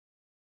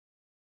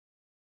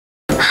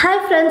Hi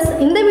friends,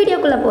 இந்த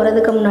வீடியோக்குள்ள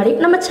போறதுக்கு முன்னாடி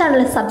நம்ம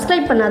சேனலை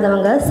சப்ஸ்கிரைப்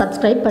பண்ணாதவங்க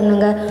சப்ஸ்கிரைப்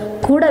பண்ணுங்க.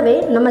 கூடவே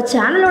நம்ம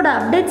சேனலோட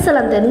அப்டேட்ஸ்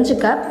எல்லாம்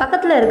தெரிஞ்சுக்க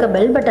பக்கத்துல இருக்க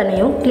பெல்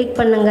பட்டனையும் கிளிக்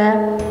பண்ணுங்க.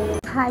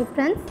 Hi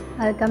friends,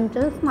 welcome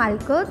to Small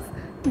Course.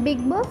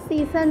 Bigg Boss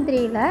season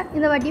 3ல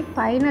இந்த வாட்டி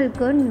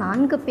ஃபைனலுக்கு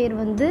 4 பேர்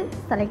வந்து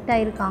செலக்ட்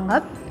ஆயிருக்காங்க.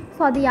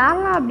 ஸோ அது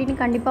யாரெல்லாம் அப்படின்னு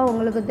கண்டிப்பாக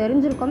உங்களுக்கு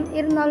தெரிஞ்சிருக்கும்.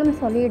 இருந்தாலும்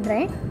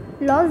சொல்லிடுறேன்.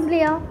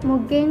 லாஸ்லியா,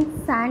 முகேன்,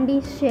 சாண்டி,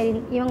 ஷெரின்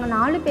இவங்க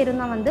 4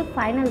 பேரும் தான் வந்து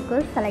ஃபைனலுக்கு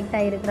செலக்ட்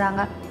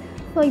ஆகிருக்கிறாங்க.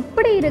 ஸோ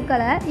இப்படி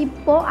இருக்கல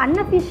இப்போது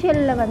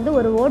அன்அஃபிஷியலில் வந்து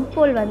ஒரு ஓட்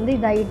போல் வந்து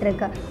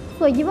இதாகிட்டுருக்கு.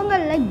 ஸோ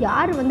இவங்களில்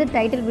யார் வந்து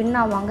டைட்டில் வின்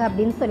ஆவாங்க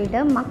அப்படின்னு சொல்லிட்டு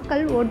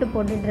மக்கள் ஓட்டு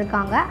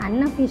போட்டுட்ருக்காங்க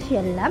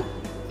அன்அஃபிஷியலில்.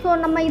 ஸோ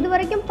நம்ம இது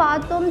வரைக்கும்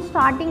பார்த்தோம்,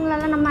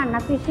 ஸ்டார்டிங்லலாம் நம்ம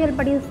அன்அஃபிஷியல்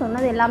படி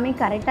சொன்னது எல்லாமே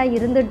கரெக்டாக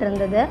இருந்துகிட்டு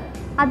இருந்தது.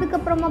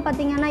 அதுக்கப்புறமா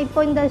பார்த்திங்கன்னா இப்போ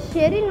இந்த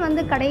ஷெரின்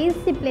வந்து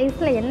கடைசி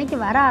பிளேஸில் என்றைக்கு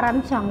வர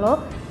ஆரம்பித்தாங்களோ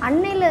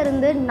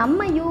அன்னையிலேருந்து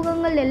நம்ம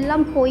யூகங்கள்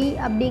எல்லாம் போய்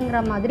அப்படிங்கிற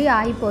மாதிரி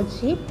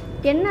ஆகிப்போச்சு.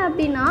 என்ன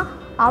அப்படின்னா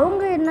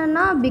அவங்க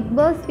என்னென்னா பிக்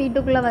பாஸ்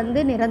வீட்டுக்குள்ளே வந்து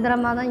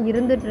நிரந்தரமாக தான்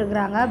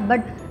இருந்துகிட்ருக்குறாங்க.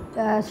 பட்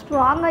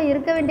ஸ்ட்ராங்காக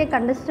இருக்க வேண்டிய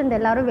கண்டஸ்டன்ட்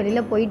எல்லோரும்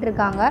வெளியில்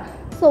போயிட்டுருக்காங்க.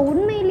 ஸோ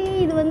உண்மையிலேயே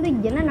இது வந்து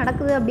என்ன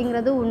நடக்குது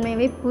அப்படிங்கிறது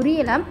உண்மையாகவே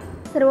புரியலை.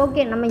 சரி,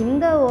 ஓகே, நம்ம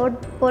இந்த ஓட்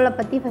போலை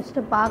பற்றி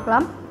ஃபஸ்ட்டு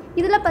பார்க்கலாம்.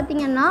 இதில்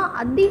பார்த்திங்கன்னா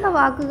அதிக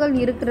வாக்குகள்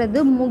இருக்கிறது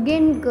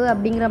முகேனுக்கு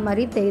அப்படிங்கிற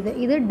மாதிரி தெரியுது.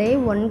 இது டே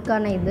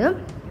 1க்கான இது.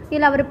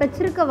 இதில் அவர்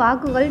பெற்றிருக்க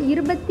வாக்குகள்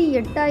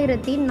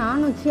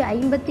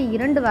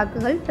 28,452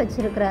 வாக்குகள்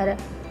பெற்றிருக்கிறாரு.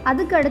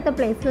 அதுக்கு அடுத்த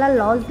பிளேஸில்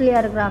லாஸ்லியா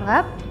இருக்கிறாங்க.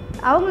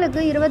 அவங்களுக்கு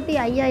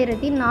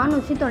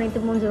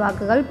 25,493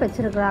 வாக்குகள்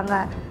பெற்றிருக்கிறாங்க.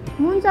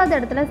 3வது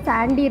இடத்துல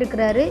சாண்டி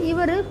இருக்கிறாரு.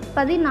 இவர்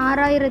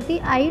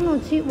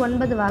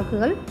 16,509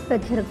 வாக்குகள்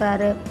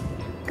பெற்றிருக்கிறாரு.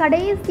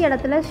 கடைசி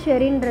இடத்துல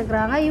ஷெரின்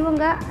இருக்கிறாங்க.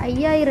 இவங்க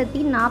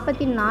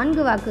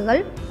 5,044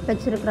 வாக்குகள்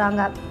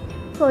பெற்றிருக்கிறாங்க.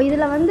 ஸோ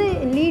இதில் வந்து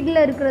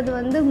லீடில் இருக்கிறது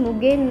வந்து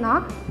முகேன்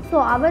தான். ஸோ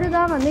அவர்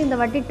தான் வந்து இந்த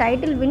வாட்டி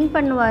டைட்டில் வின்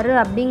பண்ணுவார்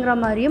அப்படிங்கிற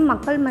மாதிரியும்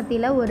மக்கள்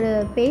மத்தியில் ஒரு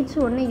பேச்சு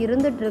ஒன்று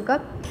இருந்துகிட்ருக்கு.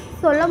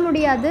 சொல்ல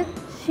முடியாது,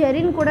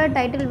 ஷெரின் கூட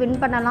டைட்டில்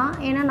வின் பண்ணலாம்.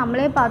 ஏன்னா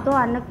நம்மளே பார்த்தோம்,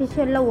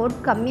 அன்அஃபிஷியலில் ஓட்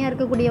கம்மியாக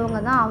இருக்கக்கூடியவங்க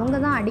தான், அவங்க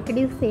தான்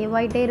அடிக்கடி சேவ்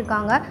ஆகிட்டே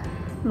இருக்காங்க.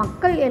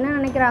 மக்கள் என்ன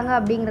நினைக்கிறாங்க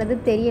அப்படிங்கிறது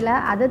தெரியல.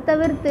 அதை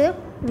தவிர்த்து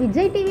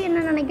விஜய் டிவி என்ன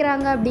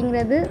நினைக்கிறாங்க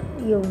அப்படிங்கிறது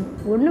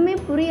ஒன்றுமே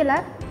புரியலை.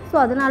 ஸோ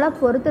அதனால்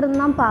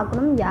பொறுத்திருந்து தான்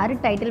பார்க்கணும் யார்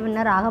டைட்டில்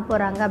வின்னர் ஆக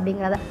போகிறாங்க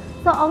அப்படிங்கிறத.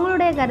 ஸோ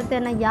அவங்களுடைய கருத்து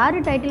என்ன, யார்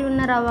டைட்டில்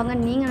வின்னர் ஆவாங்க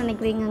நீங்கள்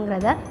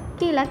நினைக்கிறீங்கிறத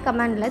கீழே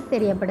கமெண்டில்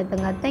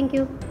தெரியப்படுத்துங்க.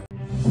 தேங்க்யூ.